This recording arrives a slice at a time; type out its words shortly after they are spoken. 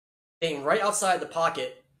staying right outside the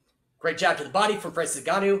pocket. Great jab to the body from Francis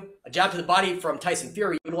Nganuo. A jab to the body from Tyson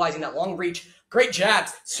Fury, utilizing that long reach. Great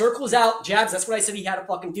jabs. Circles out, jabs. That's what I said he had to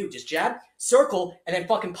fucking do. Just jab, circle, and then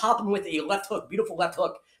fucking pop him with a left hook. Beautiful left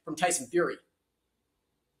hook from Tyson Fury.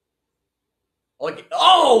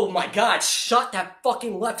 Oh my God, shot that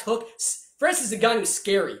fucking left hook. Francis Nganuo is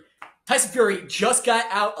scary. Tyson Fury just got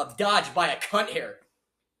out of dodge by a cunt hair.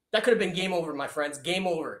 That could have been game over, my friends. Game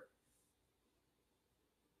over.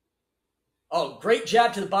 Oh, great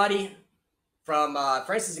jab to the body from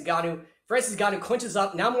Francis Nganuo. Francis Nganuo clinches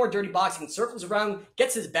up. Now more dirty boxing. Circles around.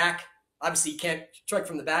 Gets his back. Obviously, he can't strike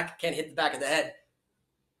from the back. Can't hit the back of the head.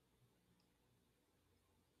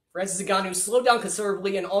 Francis Nganuo slowed down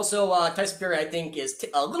considerably. And also, Tyson Fury, I think, is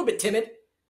a little bit timid.